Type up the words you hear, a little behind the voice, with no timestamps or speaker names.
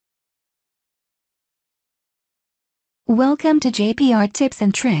Welcome to JPR Tips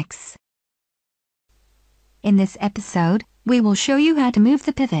and Tricks. In this episode, we will show you how to move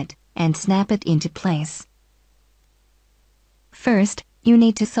the pivot and snap it into place. First, you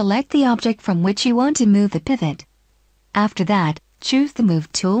need to select the object from which you want to move the pivot. After that, choose the Move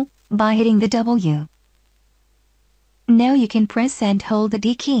tool by hitting the W. Now you can press and hold the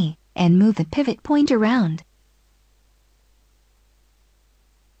D key and move the pivot point around.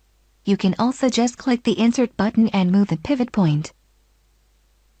 You can also just click the Insert button and move the pivot point.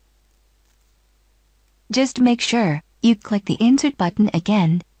 Just make sure you click the Insert button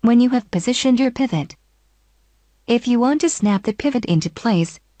again when you have positioned your pivot. If you want to snap the pivot into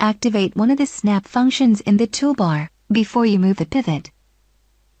place, activate one of the snap functions in the toolbar before you move the pivot.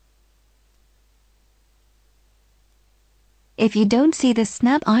 If you don't see the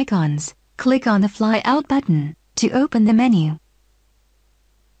snap icons, click on the Fly Out button to open the menu.